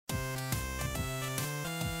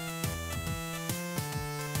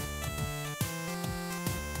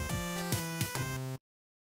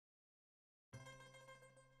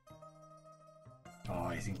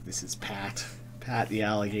I think this is Pat. Pat the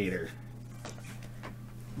alligator.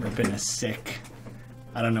 Ripping a sick.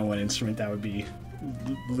 I don't know what instrument that would be.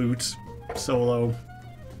 Lute. Solo.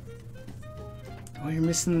 Oh, you're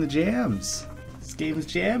missing the jams. This game's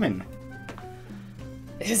jamming.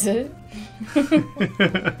 Is it?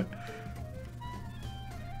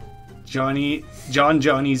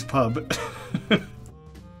 Johnny's Pub.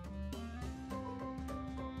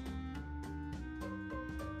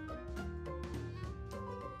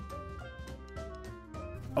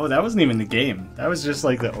 Oh, that wasn't even the game. That was just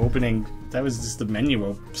like the opening. That was just the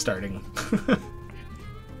menu starting.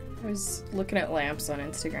 I was looking at lamps on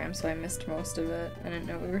Instagram, so I missed most of it. I didn't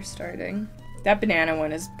know we were starting. That banana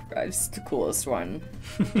one is the coolest one.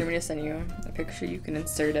 Do you want me to send you a picture? You can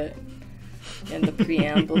insert it in the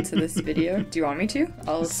preamble to this video. Do you want me to?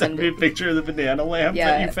 I'll send me a picture of the banana lamp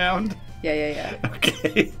that you found. Yeah.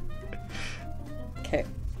 Okay. Okay.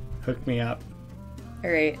 Hook me up. All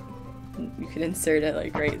right. You can insert it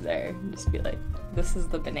like right there. Just be like, "This is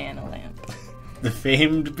the banana lamp." The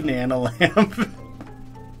famed banana lamp.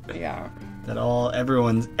 Yeah. That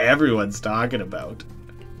everyone's talking about.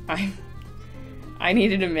 I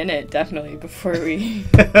needed a minute, definitely, before we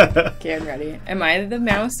get ready. Am I the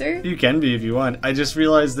mouser? You can be if you want. I just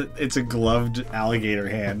realized that it's a gloved alligator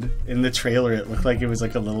hand. In the trailer, it looked like it was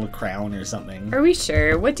like a little crown or something. Are we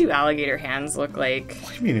sure? What do alligator hands look like? What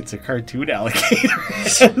do you mean it's a cartoon alligator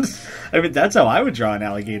hand? I mean, that's how I would draw an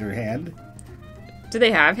alligator hand. Do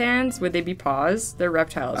they have hands? Would they be paws? They're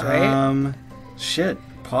reptiles, right? Shit.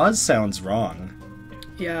 Paws sounds wrong.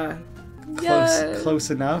 Yeah.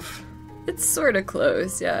 Close enough. It's sort of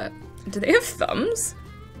close, yeah. Do they have thumbs?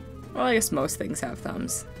 Well, I guess most things have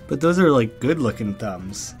thumbs. But those are like good-looking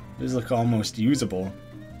thumbs. Those look almost usable.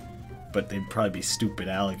 But they'd probably be stupid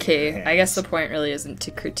alligator hands. I guess the point really isn't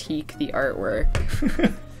to critique the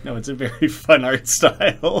artwork. No, it's a very fun art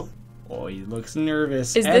style. Oh, he looks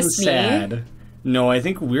nervous and sad. Me? No, I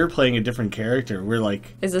think we're playing a different character. We're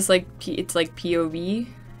like... Is this like... it's like POV?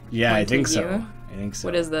 Yeah, I think so.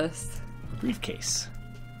 What is this? A briefcase.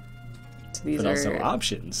 So these but are also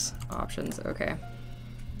options. Options, okay.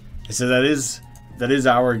 So that is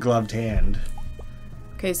our gloved hand.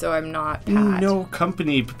 Okay, so I'm not Pat. No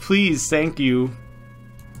company, please, thank you.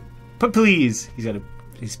 But please,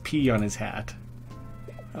 he's pee on his hat.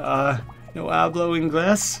 No hablo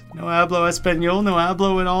inglés, no hablo español, no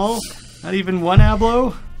hablo at all. Not even one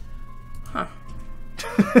hablo. Huh.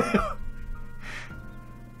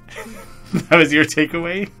 That was your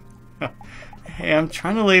takeaway? Hey, I'm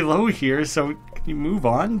trying to lay low here, so can you move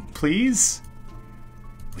on, please?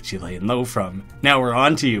 What you laying low from? Now we're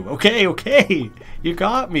on to you. Okay. You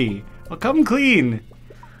got me. I'll come clean.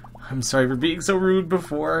 I'm sorry for being so rude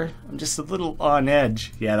before. I'm just a little on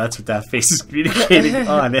edge. Yeah, that's what that face is communicating,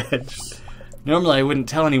 on edge. Normally I wouldn't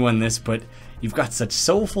tell anyone this, but you've got such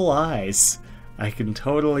soulful eyes. I can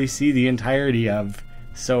totally see the entirety of.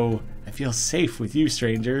 So I feel safe with you,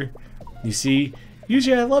 stranger. You see,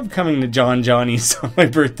 usually I love coming to Johnny's on my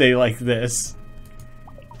birthday like this.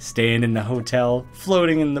 Staying in the hotel,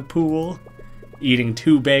 floating in the pool, eating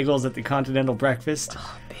 2 bagels at the continental breakfast.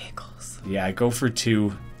 Oh, bagels. Yeah, I go for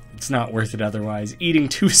 2. It's not worth it otherwise. Eating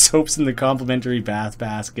 2 soaps in the complimentary bath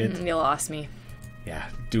basket. You lost me. Yeah,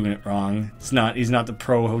 doing it wrong. He's not the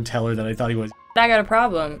pro hoteler that I thought he was. I got a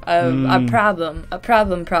problem. A problem.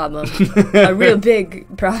 A real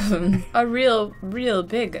big problem. A real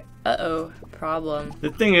big, problem.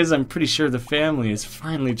 The thing is, I'm pretty sure the family is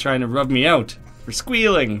finally trying to rub me out for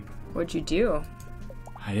squealing. What'd you do?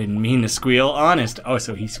 I didn't mean to squeal, honest. Oh,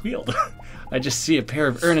 so he squealed. I just see a pair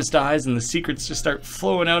of earnest eyes and the secrets just start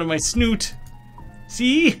flowing out of my snoot.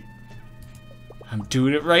 See? I'm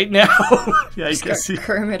doing it right now. Yeah, I can see.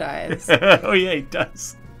 Kermit eyes. Oh yeah, he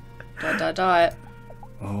does. ...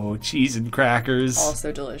 Oh, cheese and crackers.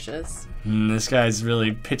 Also delicious. This guy's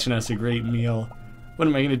really pitching us a great meal. What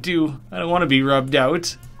am I gonna do? I don't want to be rubbed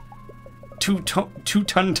out.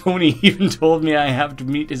 Two-ton Tony even told me I have to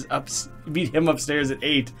meet him upstairs at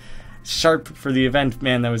 8. Sharp for the event.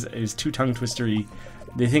 Man, it was too tongue twistery.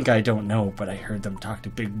 They think I don't know, but I heard them talk to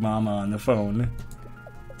Big Mama on the phone.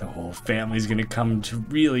 The whole family's gonna come to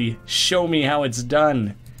really show me how it's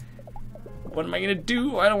done. What am I gonna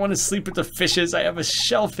do? I don't want to sleep with the fishes. I have a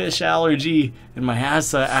shellfish allergy, and my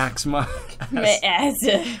assa acts my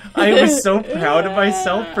assa. I was so proud of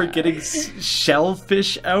myself for getting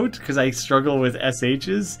shellfish out because I struggle with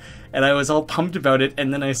SHs, and I was all pumped about it.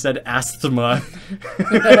 And then I said asthma.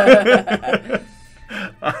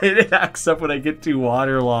 It acts up when I get too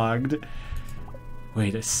waterlogged.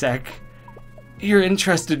 Wait a sec. You're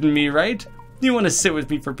interested in me, right? You want to sit with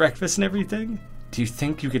me for breakfast and everything? Do you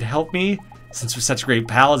think you could help me? Since we're such great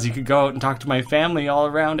pals, you could go out and talk to my family all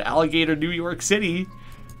around Alligator New York City.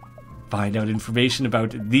 Find out information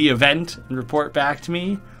about the event and report back to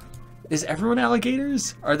me. Is everyone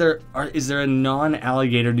alligators? Is there a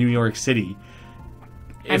non-alligator New York City?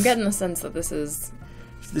 I'm getting the sense that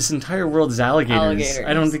this entire world is alligators. I don't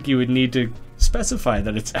Alligators. think you would need to specify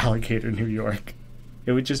that it's Alligator New York.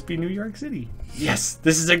 It would just be New York City. Yes,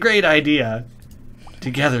 this is a great idea.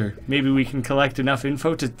 Together, maybe we can collect enough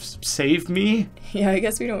info to save me? Yeah, I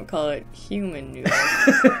guess we don't call it human New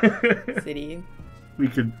York City. We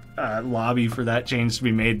could lobby for that change to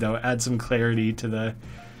be made, though. Add some clarity to the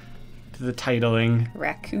titling.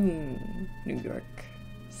 Raccoon New York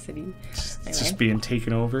City. It's Anyway. just being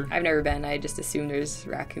taken over. I've never been. I just assume there's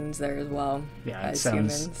raccoons there as well. Yeah, it as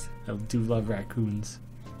sounds... humans. I do love raccoons.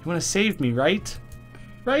 You want to save me, right?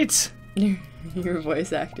 Right? Your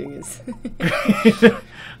voice acting is...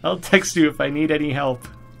 I'll text you if I need any help.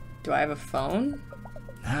 Do I have a phone?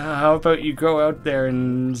 How about you go out there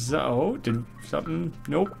and... Oh, did something...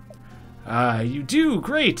 Nope. You do?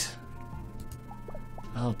 Great.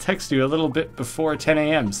 I'll text you a little bit before 10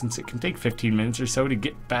 a.m. since it can take 15 minutes or so to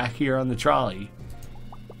get back here on the trolley.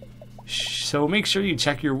 So make sure you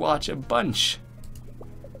check your watch a bunch.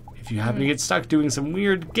 If you happen to get stuck doing some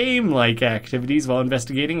weird game-like activities while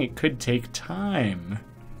investigating, it could take time.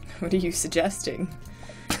 What are you suggesting?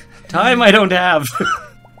 Time I don't have.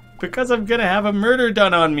 Because I'm gonna have a murder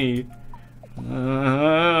done on me.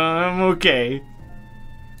 I'm okay.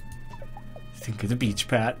 Think of the beach,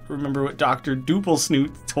 Pat. Remember what Dr.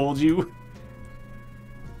 Dupplesnoot told you?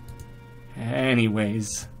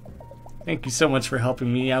 Anyways, thank you so much for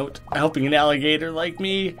helping me out. Helping an alligator like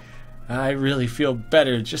me. I really feel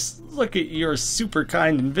better. Just look at your super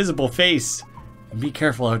kind invisible face. And be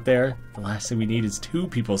careful out there. The last thing we need is 2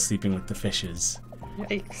 people sleeping with the fishes.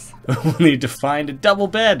 Yikes. We'll need to find a double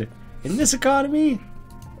bed. In this economy?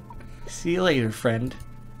 See you later, friend.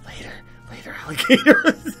 Later,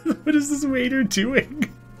 alligator. What is this waiter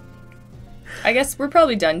doing? I guess we're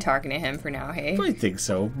probably done talking to him for now, hey? I think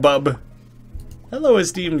so. Bub. Hello,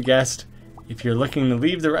 esteemed guest. If you're looking to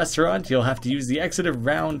leave the restaurant, you'll have to use the exit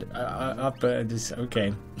around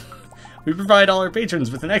okay. We provide all our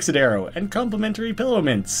patrons with an exit arrow and complimentary pillow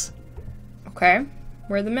mints. Okay.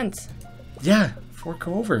 Where are the mints? Yeah, fork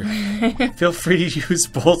over. Feel free to use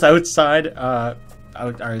both outside our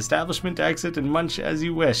establishment to exit and munch as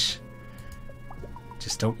you wish.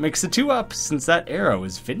 Just don't mix the 2 up, since that arrow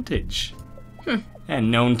is vintage. And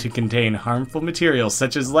known to contain harmful materials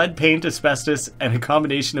such as lead paint, asbestos, and a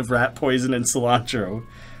combination of rat poison and cilantro.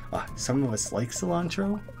 Some of us like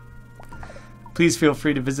cilantro. Please feel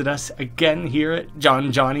free to visit us again here at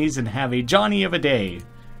John Johnny's and have a Johnny of a day.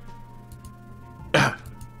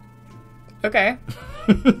 Okay.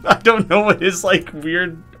 I don't know what his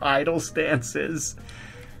weird idle stance is.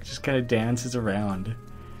 Just kind of dances around.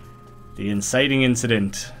 The inciting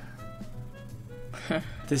incident.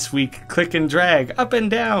 This week, click and drag up and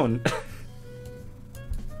down.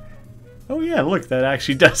 Oh yeah, look, that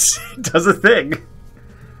actually does a thing.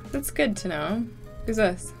 That's good to know. Who's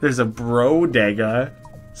this? There's a Brodega.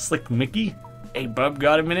 Slick Mickey. Hey, bub,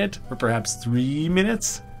 got a minute? Or perhaps 3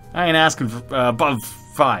 minutes? I ain't asking for above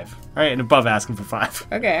 5. Alright, and above asking for 5.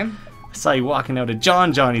 Okay. I saw you walking out of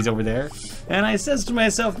John Johnny's over there, and I says to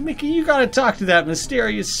myself, Mickey, you gotta talk to that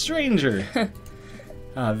mysterious stranger.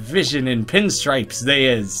 Vision in pinstripes, they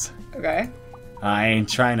is. Okay. I ain't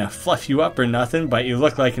trying to fluff you up or nothing, but you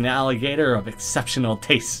look like an alligator of exceptional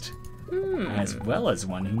taste. As well as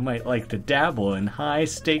one who might like to dabble in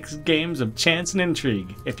high-stakes games of chance and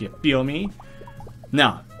intrigue, if you feel me.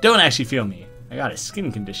 No, don't actually feel me. I got a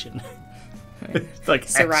skin condition.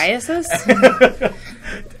 Psoriasis?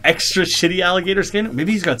 Extra shitty alligator skin?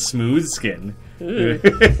 Maybe he's got smooth skin.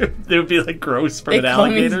 It would be gross from an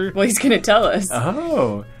alligator. Well, he's gonna tell us.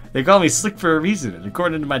 Oh, they call me Slick for a reason. And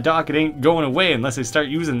according to my doc, it ain't going away unless I start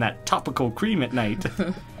using that topical cream at night.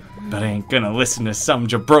 But I ain't gonna listen to some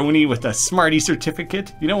jabroni with a smarty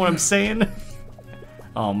certificate. You know what I'm saying?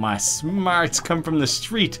 All my smarts come from the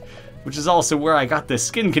street, which is also where I got this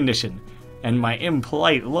skin condition. And my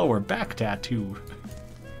impolite lower back tattoo.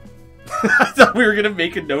 I thought we were gonna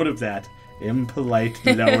make a note of that. Impolite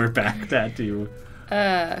lower back tattoo.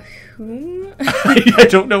 Whom? I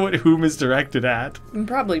don't know what whom is directed at.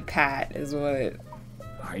 Probably Pat is what.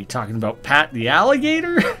 Are you talking about Pat the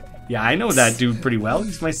alligator? Yeah, I know that dude pretty well.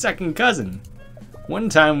 He's my second cousin. One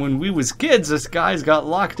time when we was kids, us guys got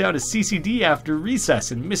locked out of CCD after recess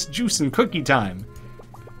and missed juice and cookie time.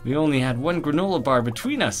 We only had one granola bar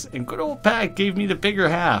between us, and good old Pat gave me the bigger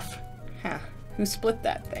half. Huh. Who split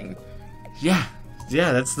that thing? Yeah,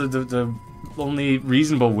 that's the only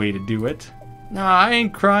reasonable way to do it. Nah, I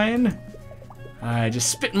ain't crying. I just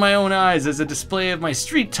spit in my own eyes as a display of my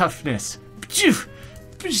street toughness. Pachoo!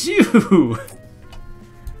 Pachoo!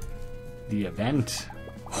 The event.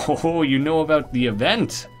 Oh, you know about the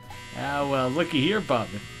event? Ah, well, looky here, bub.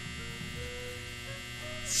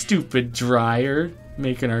 Stupid dryer,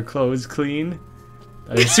 making our clothes clean.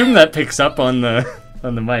 I assume that picks up on the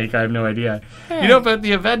mic. I have no idea. You know about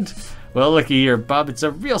the event? Well, looky here, bub. It's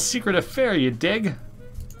a real secret affair, you dig?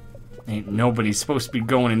 Ain't nobody supposed to be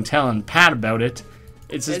going and telling Pat about it.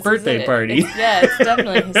 It's his birthday party. It's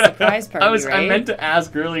definitely his surprise party, I meant to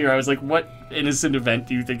ask earlier. I was like, what innocent event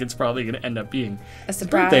do you think it's probably going to end up being? A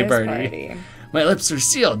surprise birthday party. My lips are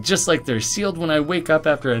sealed, just like they're sealed when I wake up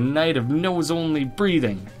after a night of nose-only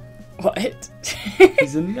breathing. What?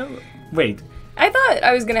 He's a no... Wait. I thought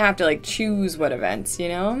I was going to have to, like, choose what events, you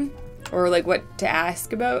know? Or, like, what to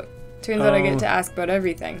ask about. Turns out I get to ask about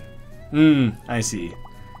everything. I see.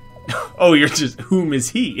 Oh, you're just... Whom is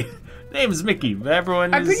he? Name's Mickey, but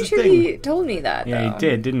everyone I'm pretty sure he told me that, Yeah, though. he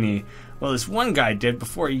did, didn't he? Well, this one guy did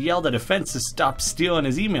before he yelled at a fence to stop stealing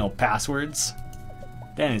his email passwords.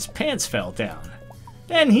 Then his pants fell down.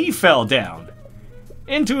 Then he fell down.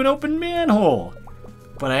 Into an open manhole.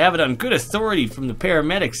 But I have it on good authority from the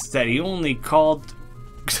paramedics that he only called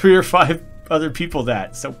 3 or 5 other people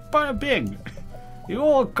that. So bada bing. The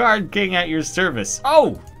old card king at your service.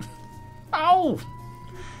 Oh! Oh!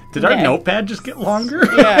 Did our notepad just get longer?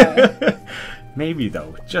 Yeah. Maybe,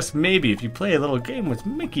 though. Just maybe, if you play a little game with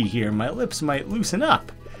Mickey here, my lips might loosen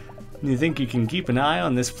up. You think you can keep an eye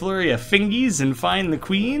on this flurry of fingies and find the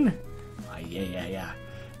queen? Oh, yeah.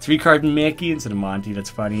 3-card Mickey instead of Monty, that's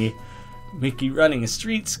funny. Mickey running a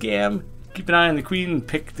street scam. Keep an eye on the queen and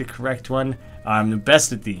pick the correct one. I'm the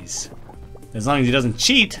best at these. As long as he doesn't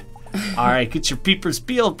cheat. Alright, get your peepers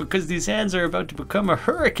peeled because these hands are about to become a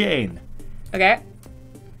hurricane. Okay.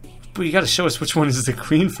 But you gotta show us which one is the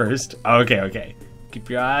queen first. Okay. Keep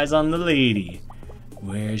your eyes on the lady.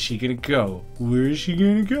 Where is she gonna go? Where is she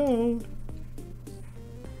gonna go?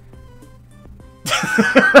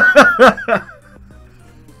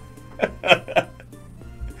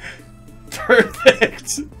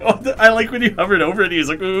 Perfect. Oh, I like when you hovered over it. He was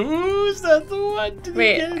like, "Ooh, is that the one?"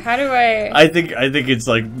 Wait, how do I? I think it's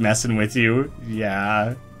like messing with you.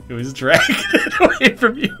 Yeah, it was dragging it away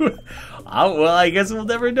from you. Oh, well, I guess we'll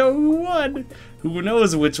never know who won. Who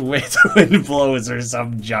knows which way the wind blows or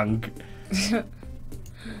some junk.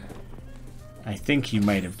 I think he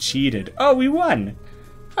might have cheated. Oh, we won.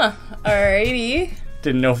 Huh. Alrighty.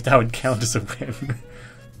 Didn't know if that would count as a win.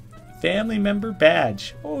 Family member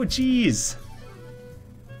badge. Oh, geez.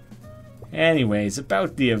 Anyways,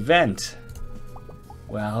 about the event.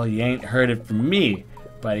 Well, you ain't heard it from me,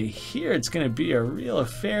 but I hear it's gonna be a real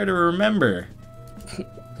affair to remember.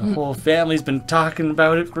 The whole family's been talking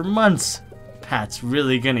about it for months. Pat's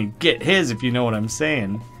really gonna get his, if you know what I'm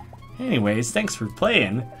saying. Anyways, thanks for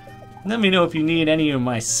playing. Let me know if you need any of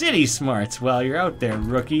my city smarts while you're out there,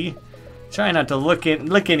 rookie. Try not to lick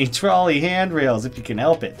any trolley handrails if you can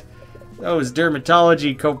help it. Those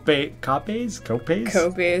dermatology copays?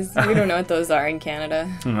 Copays. We don't know what those are in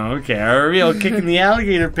Canada. Okay, a real kick in the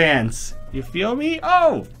alligator pants. You feel me?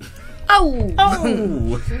 Oh! Oh!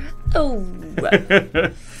 Oh! Oh!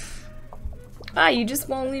 You just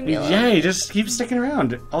won't leave me alone. Yeah, he just keeps sticking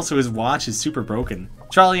around. Also, his watch is super broken.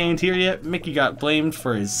 Charlie ain't here yet. Mickey got blamed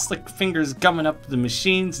for his slick fingers gumming up the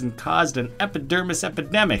machines and caused an epidermis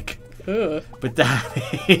epidemic. Ugh. But that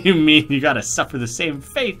you mean you gotta suffer the same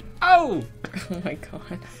fate? Oh! Oh my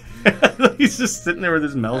god. He's just sitting there with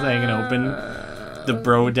his mouth hanging open. The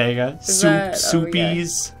bodega.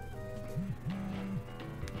 Soupies.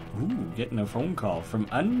 Ooh, getting a phone call from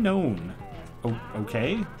unknown. Oh,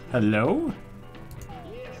 okay. Hello?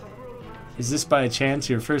 Is this by chance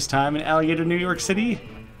your first time in Alligator New York City?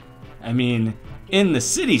 I mean, in the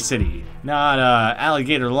city, not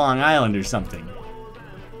Alligator Long Island or something.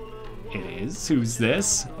 It is? Who's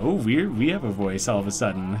this? Oh, we have a voice all of a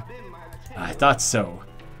sudden. I thought so.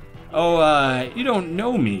 Oh, you don't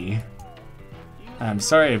know me. I'm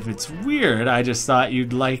sorry if it's weird. I just thought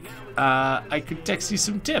you'd like, I could text you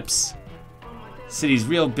some tips. The city's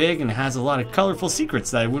real big and has a lot of colorful secrets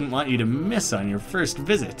that I wouldn't want you to miss on your first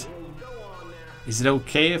visit. Is it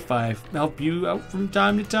okay if I help you out from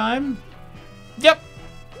time to time? Yep.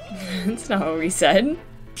 That's not what we said.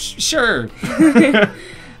 Sure.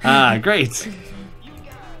 Great.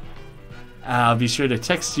 I'll be sure to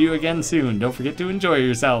text you again soon. Don't forget to enjoy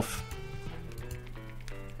yourself.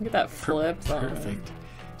 Look at that flip. Perfect.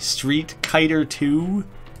 Street Kiter 2.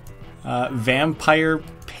 Vampire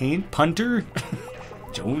Paint Punter.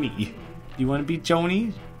 Joni. You want to be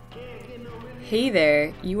Joni? Hey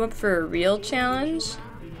there, you up for a real challenge?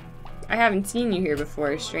 I haven't seen you here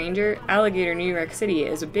before, stranger. Alligator New York City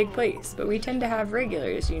is a big place, but we tend to have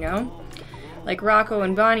regulars, you know? Like Rocco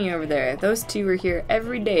and Bonnie over there. Those two are here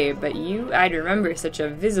every day, but you, I'd remember such a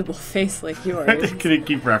visible face like yours. I'm gonna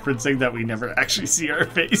keep referencing that we never actually see our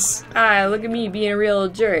face. Ah, look at me being a real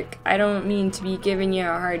jerk. I don't mean to be giving you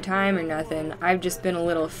a hard time or nothing. I've just been a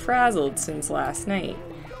little frazzled since last night.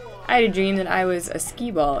 I had a dream that I was a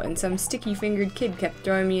skee ball and some sticky-fingered kid kept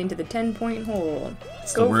throwing me into the 10-point hole.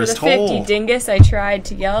 It's Go the worst for the 50, hole. dingus, I tried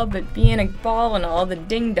to yell, but being a ball and all, the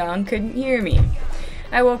ding-dong couldn't hear me.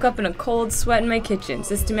 I woke up in a cold sweat in my kitchen,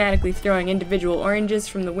 systematically throwing individual oranges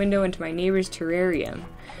from the window into my neighbor's terrarium.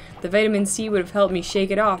 The vitamin C would have helped me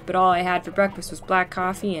shake it off, but all I had for breakfast was black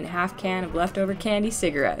coffee and a half can of leftover candy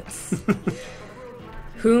cigarettes.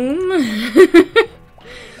 Whom? The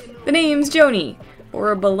name's Joni.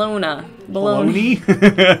 Or a Bologna. Bologna?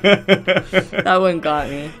 That one got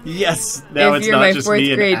me. Yes. Now If it's you're not my just 4th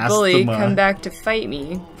me and grade bully, asthma. come back to fight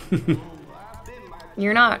me.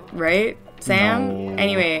 You're not, right, Sam? No.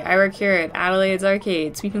 Anyway, I work here at Adelaide's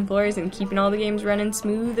Arcade, sweeping floors and keeping all the games running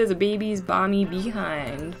smooth as a baby's balmy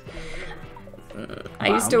behind. I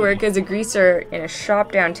used to work as a greaser in a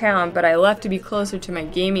shop downtown, but I left to be closer to my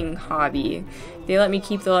gaming hobby. They let me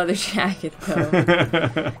keep the leather jacket,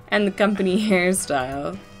 though. And the company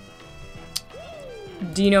hairstyle.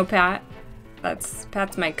 Do you know Pat?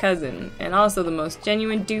 Pat's my cousin, and also the most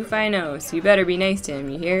genuine doof I know, so you better be nice to him,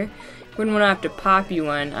 you hear? Wouldn't want to have to pop you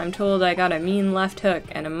one. I'm told I got a mean left hook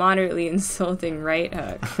and a moderately insulting right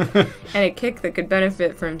hook. And a kick that could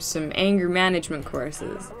benefit from some anger management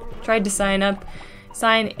courses. Tried to sign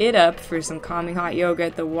it up for some calming hot yoga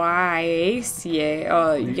at the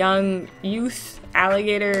YACA, Young Youth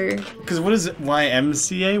Alligator. Because what is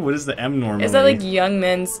YMCA? What is the M normally? Is that like Young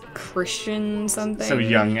Men's Christian something? So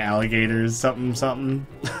young alligators, something, something.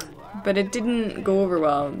 But it didn't go over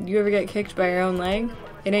well. You ever get kicked by your own leg?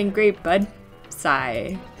 It ain't great, bud.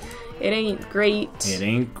 Sigh. It ain't great. It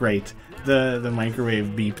ain't great. The microwave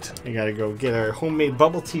beeped. I gotta go get our homemade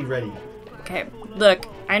bubble tea ready. Okay, look,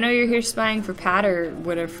 I know you're here spying for Pat or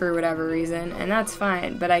whatever for whatever reason, and that's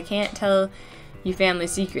fine, but I can't tell you family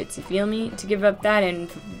secrets, you feel me? To give up info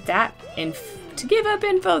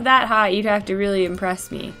that hot, you'd have to really impress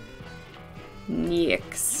me.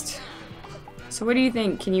 Next. So what do you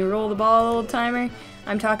think? Can you roll the ball, old timer?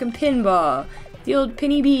 I'm talking pinball. The old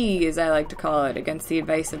penny bee, as I like to call it, against the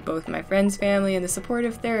advice of both my friend's family and the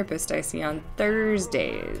supportive therapist I see on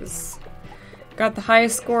Thursdays. Got the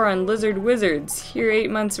highest score on Lizard Wizards, here 8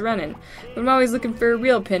 months running, but I'm always looking for a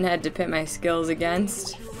real pinhead to pit my skills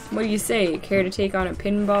against. What do you say, care to take on a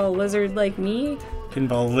pinball lizard like me?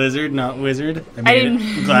 Pinball lizard, not wizard.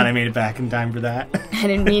 I'm glad I made it back in time for that. I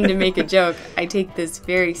didn't mean to make a joke, I take this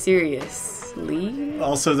very seriously.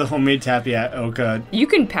 Also, the homemade tapioca You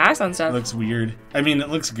can pass on stuff. looks weird. I mean, it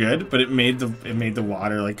looks good, but it made the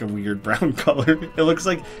water like a weird brown color. It looks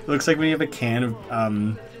like when you have a can of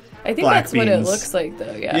I think black that's what it beans. looks like,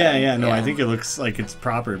 though, yeah. Yeah, no, I think it looks like it's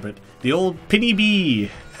proper, but the old penny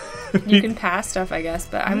bee. You can pass stuff, I guess,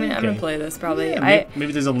 but I'm gonna play this probably. Yeah,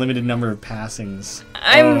 maybe there's a limited number of passings.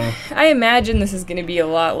 I imagine this is gonna be a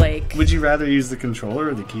lot like Would you rather use the controller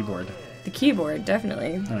or the keyboard? the keyboard,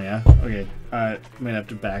 definitely. Oh yeah? Okay. Might have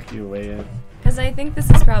to back you away. Because I think this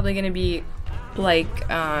is probably gonna be like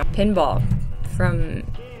pinball from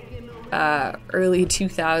early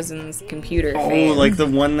 2000s computer fame. Oh, like the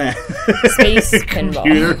one that Space pinball.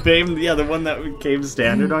 computer fame. Yeah, the one that became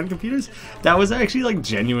standard on computers. That was actually like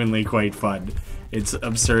genuinely quite fun. It's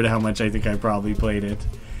absurd how much I think I probably played it.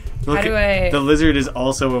 The lizard is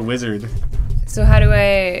also a wizard. So how do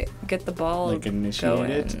I get the ball Like initiate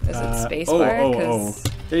going? it. Is it spacebar? Oh.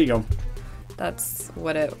 There you go. That's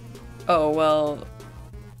what it... Oh, well,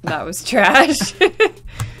 that was trash.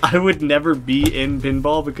 I would never be in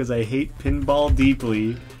pinball because I hate pinball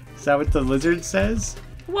deeply. Is that what the lizard says?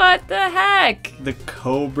 What the heck? The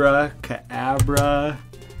cobra, Kaabra.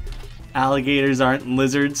 Alligators aren't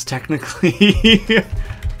lizards, technically.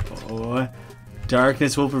 Oh,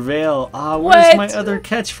 darkness will prevail. Ah, where's What? my other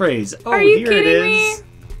catchphrase? Oh, Are you here kidding it me? is.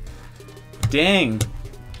 Dang.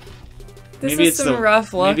 This Maybe is it's some the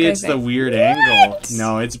rough luck, Maybe it's I the think. weird angle.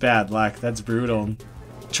 No, it's bad luck. That's brutal.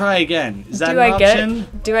 Try again. Is that an option?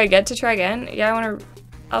 Do I get to try again? Yeah, I want to...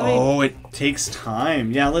 Oh, it takes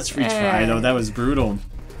time. Yeah, let's retry though. That was brutal.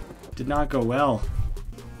 Did not go well.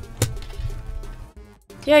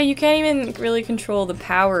 Yeah, you can't even really control the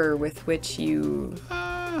power with which you...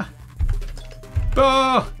 Oh!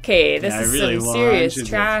 Okay, this Yeah, is really some serious launched it.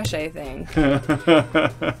 trash, I think.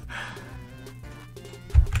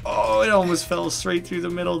 Oh, it almost fell straight through the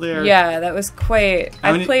middle there. Yeah, that was quite...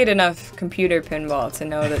 I've played enough computer pinball to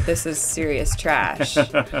know that this is serious trash.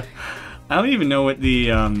 I don't even know what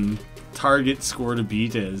the target score to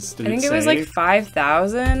beat is. Did I think it it was like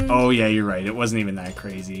 5,000. Oh, yeah, you're right. It wasn't even that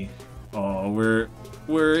crazy. Oh, we're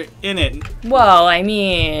in it. Well, I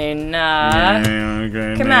mean,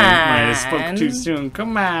 Okay, come might have spoke on. too soon.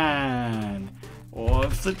 Come on. Oh,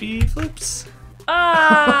 flippy flips.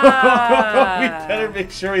 Ah! We better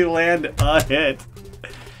make sure we land a hit.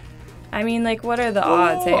 I mean, like, what are the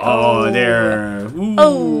odds? Hey, Oh, there. Ooh.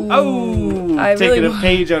 Oh. I Taking really a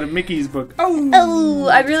page out of Mickey's book. Oh,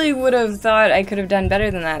 I really would have thought I could have done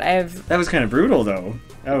better than that. That was kind of brutal, though.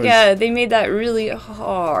 Yeah, they made that really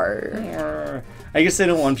hard. I guess they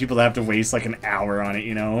don't want people to have to waste like an hour on it,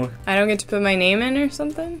 you know? I don't get to put my name in or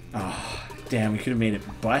something? Oh, damn, we could have made it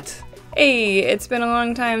butt. Hey, it's been a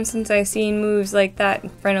long time since I seen moves like that in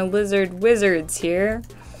front of lizard wizards here.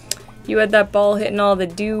 You had that ball hitting all the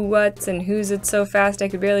do-whats and who's it so fast I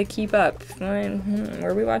could barely keep up.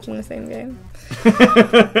 Were we watching the same game?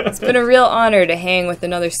 It's been a real honor to hang with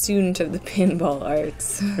another student of the pinball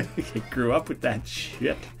arts. You grew up with that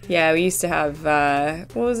shit. Yeah, we used to have,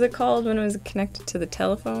 what was it called when it was connected to the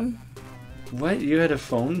telephone? What? You had a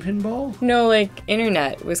phone pinball? No, like,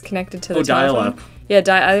 internet was connected to the telephone. Dial-up. Yeah,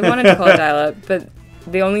 I wanted to call it dial-up, but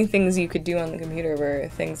the only things you could do on the computer were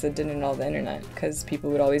things that didn't involve the internet, because people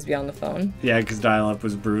would always be on the phone. Yeah, because dial-up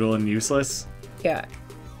was brutal and useless. Yeah.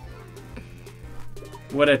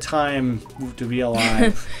 What a time to be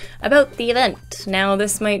alive. About the event. Now,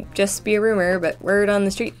 this might just be a rumor, but word on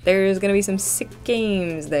the street, there's going to be some sick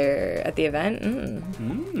games there at the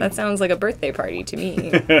event. That sounds like a birthday party to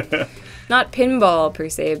me. Not pinball, per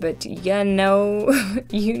se, but you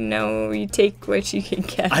take what you can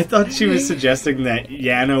get. I thought she was suggesting that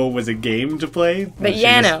Yano was a game to play. But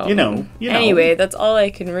Yano. You know. Anyway, that's all I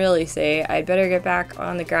can really say. I'd better get back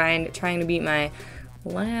on the grind, trying to beat my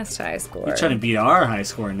last high score. You're trying to beat our high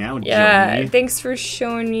score now, Yeah, Johnny. thanks for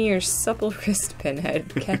showing me your supple wrist, Pinhead.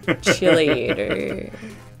 Catch you later.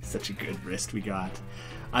 Such a good wrist we got.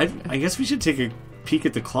 I guess we should take a peek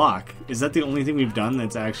at the clock. Is that the only thing we've done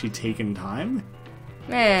that's actually taken time?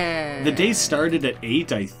 The day started at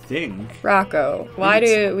 8, I think. Rocco, why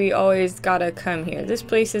do we always gotta come here? This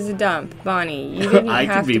place is a dump. Bonnie, you didn't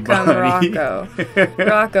have to come, Rocco.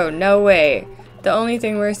 Rocco, no way. The only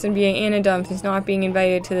thing worse than being in a dump is not being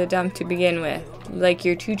invited to the dump to begin with. Like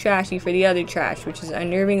you're too trashy for the other trash, which is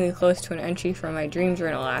unnervingly close to an entry from my dream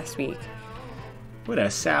journal last week. What a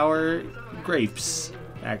sour grapes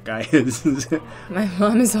that guy is. My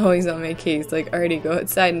mom is always on my case, like, Artie, go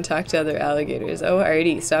outside and talk to other alligators. Oh,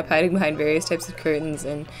 Artie, stop hiding behind various types of curtains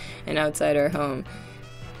and outside our home.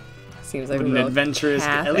 Seems like what a an little adventurous.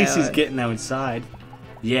 At least he's getting outside.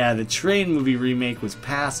 Yeah, the Train movie remake was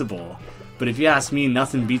passable. But if you ask me,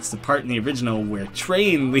 nothing beats the part in the original where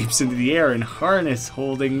Train leaps into the air and the harness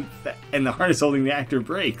holding the actor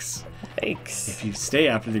breaks. Yikes. If you stay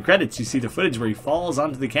after the credits, you see the footage where he falls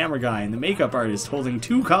onto the camera guy and the makeup artist holding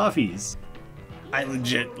 2 coffees. I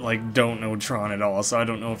legit, don't know Tron at all, so I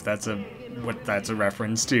don't know if that's what that's a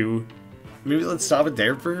reference to. Maybe let's stop it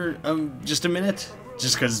there for just a minute.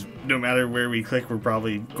 Just because no matter where we click, we're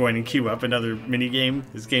probably going to queue up another minigame.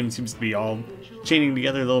 This game seems to be all chaining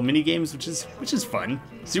together little minigames, which is fun.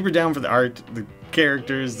 Super down for the art, the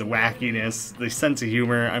characters, the wackiness, the sense of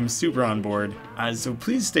humor. I'm super on board. So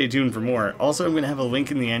please stay tuned for more. Also, I'm going to have a link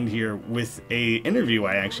in the end here with a interview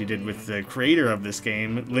I actually did with the creator of this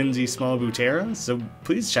game, Lindsay SmallBu. So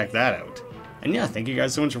please check that out. And yeah, thank you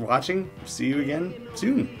guys so much for watching. See you again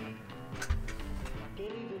soon.